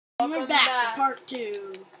We're back for part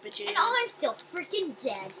 2, bitches. And I'm still freaking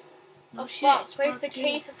dead. No Oh shit, fuck, it's place the part 2.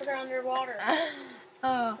 case if we're underwater.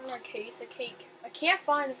 Oh, Not a case, a cake. I can't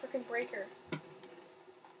find the freaking breaker.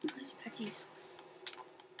 that's useless.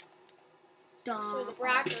 So the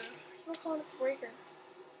breaker. I'm calling it the breaker.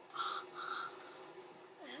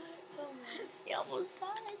 It's somewhere. You almost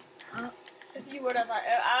died. If you would have,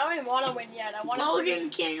 I don't even want to win yet. I want to. Logan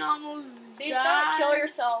King almost Please died. don't kill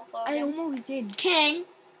yourself, I Logan. almost did. King.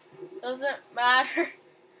 Doesn't matter.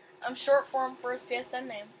 I'm short form for his PSN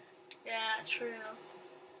name. Yeah, true.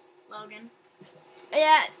 Logan.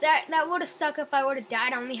 Yeah, that would have stuck if I would have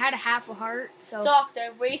died. I only had a half a heart. So Sucked.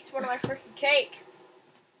 I wasted one of my freaking cake.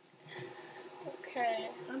 Okay.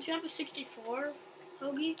 Don't you have a 64,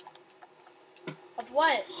 Hoagie? Of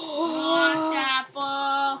what? Notch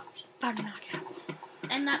apple. Found a notch apple.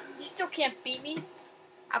 And that You still can't beat me.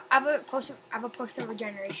 I have a potion of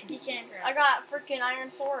regeneration. you can't grab. I got a freaking iron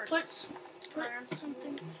sword. Put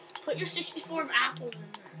something. Put your 64 of apples in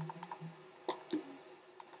there.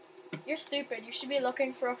 You're stupid. You should be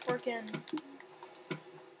looking for a freaking.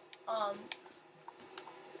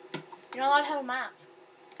 You're not allowed to have a map.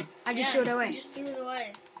 I just Yeah, threw it away. You just threw it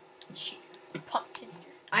away. Cheat. Pumpkin eater.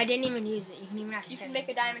 I didn't even use it. You can even ask You can Teddy. make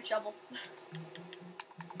a diamond shovel.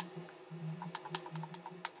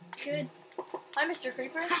 Good. Hi, Mr.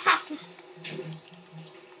 Creeper.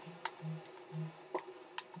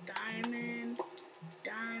 Diamond.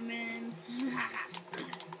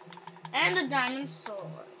 And a diamond sword.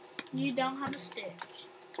 You don't have a stick.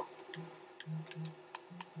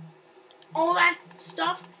 All that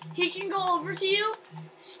stuff, he can go over to you,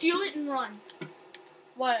 steal it, and run.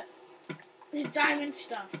 What? His diamond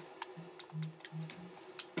stuff.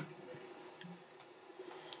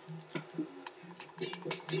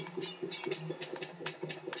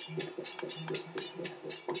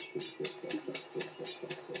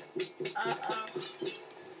 Uh-oh.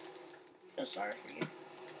 Feel sorry for you.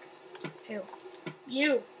 Who?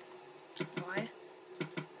 You. Why?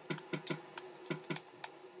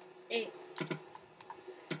 8.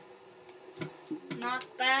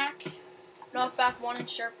 Knock back. Knock back 1 and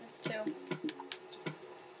sharpness 2.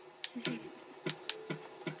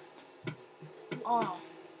 Oh,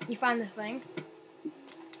 you found the thing?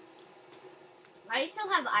 I still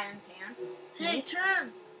have iron pants. Hey,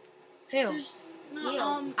 turn. Who? There's no,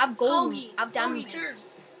 You. I've gold. Hoagie. I've diamond. Hoagie, turn.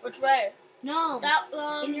 Which way? No, That,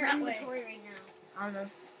 in your that way. inventory right now. I don't know.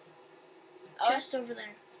 Chest over there.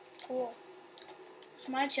 Cool. It's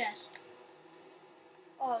my chest.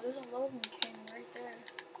 Oh, there's a Logan King right there.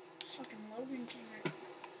 It's fucking Logan King right there.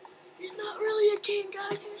 He's not really a king,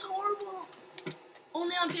 guys. He's horrible.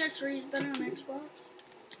 Only on PS3. He's better on Xbox.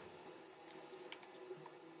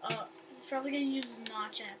 He's probably gonna use his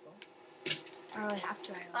notch apple. I really have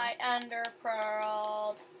to. I ender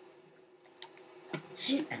pearled.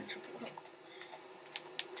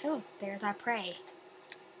 Oh, there's our prey.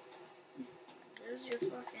 There's your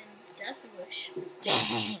fucking death wish.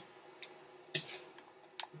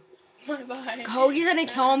 Bye bye. Hoagie's gonna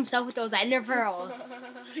kill himself with those ender pearls.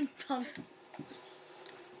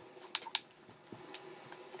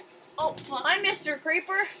 Oh, fuck. Hi, Mr.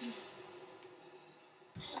 Creeper.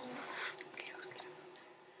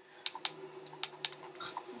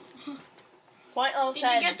 Pointless Did you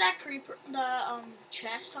head. get that creeper, the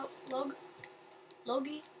chest,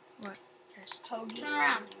 Logie? What? Chest. Hoagie. Turn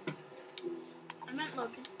around. I meant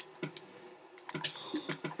Logan.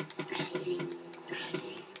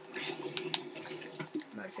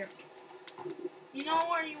 Right here. You know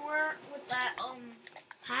where you were with that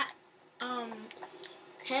hat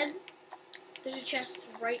head? There's a chest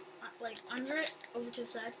right like under it, over to the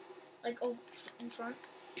side, like over in front.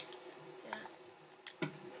 Yeah.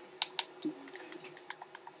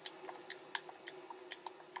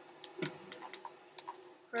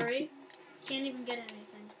 Hurry! Can't even get anything.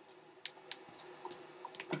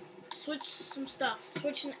 Switch some stuff.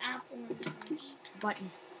 Switch an apple and Button.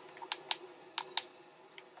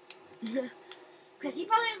 Because he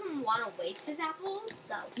probably doesn't want to waste his apples,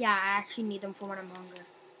 so. Yeah, I actually need them for when I'm hungry.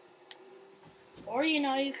 Or, you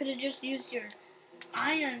know, you could have just used your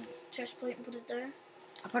iron chest plate and put it there.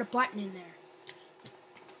 I put a button in there.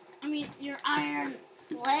 I mean, your iron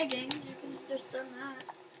leggings, you could have just done that.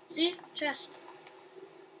 See? Chest.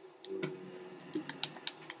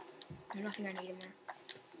 There's nothing I need in there.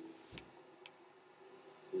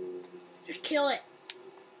 Just kill it.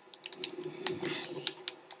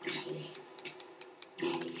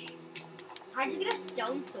 How'd you get a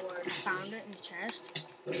stone sword? I found it in the chest.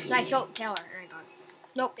 No, I killed Taylor and I got it.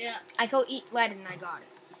 Nope. Yeah. I killed Eat Lead and I got it.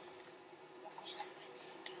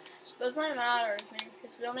 Doesn't matter his name.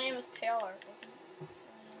 His real name is Taylor, doesn't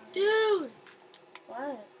it? Dude,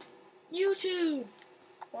 What? YouTube.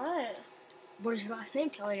 What? What is your last name,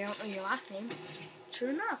 Taylor? I don't know your last name. True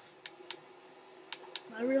enough.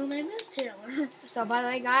 My real name is Taylor. So, by the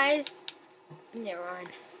way, guys, never mind.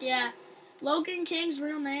 Yeah, Logan King's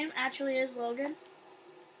real name actually is Logan.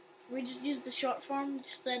 We just used the short form.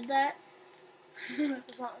 Just said that.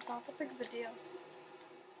 It's not that big of a deal.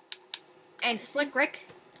 And Slick Rick's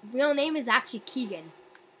real name is actually Keegan.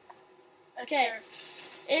 Okay.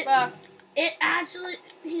 It But it actually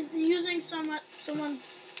he's using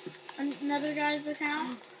another guy's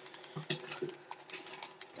account.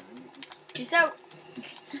 peace out.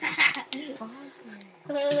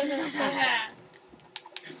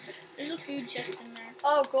 There's a food chest in there.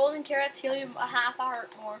 Oh, golden carrots heal you a half a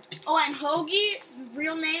heart more. Oh, and Hoagie's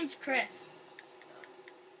real name's Chris.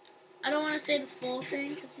 I don't want to say the full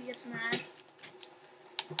thing because he gets mad.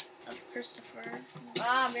 Of Christopher.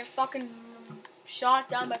 Ah, I'm getting fucking shot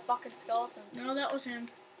down by fucking skeletons. No, that was him.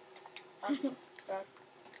 Oh, God.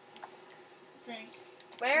 Think.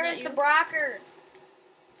 Where Is is that the you? Bracker?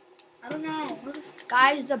 I don't know. What if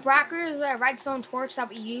Guys, the Bracker is a redstone torch that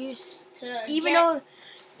we use. to Even get-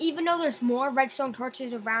 though there's more redstone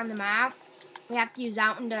torches around the map, we have to use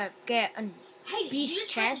that one to get a Hey, did Beast you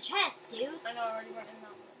just press chest. the chest, dude? I know, I already went in that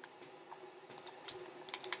one.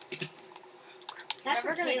 That's Never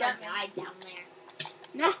where gonna Taylor get me. died down there.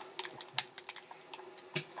 No.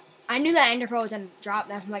 I knew that Ender Pearl was gonna drop.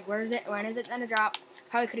 Then I'm like, where is it? When is it gonna drop?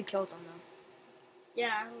 Probably could have killed them though.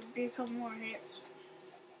 Yeah, it would be a couple more hits.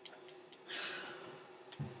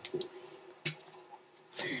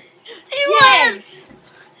 He Yes!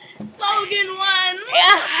 won! Logan won!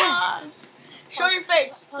 Yeah. Boss. Show your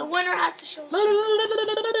face. The winner has to show.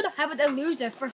 How about the loser? First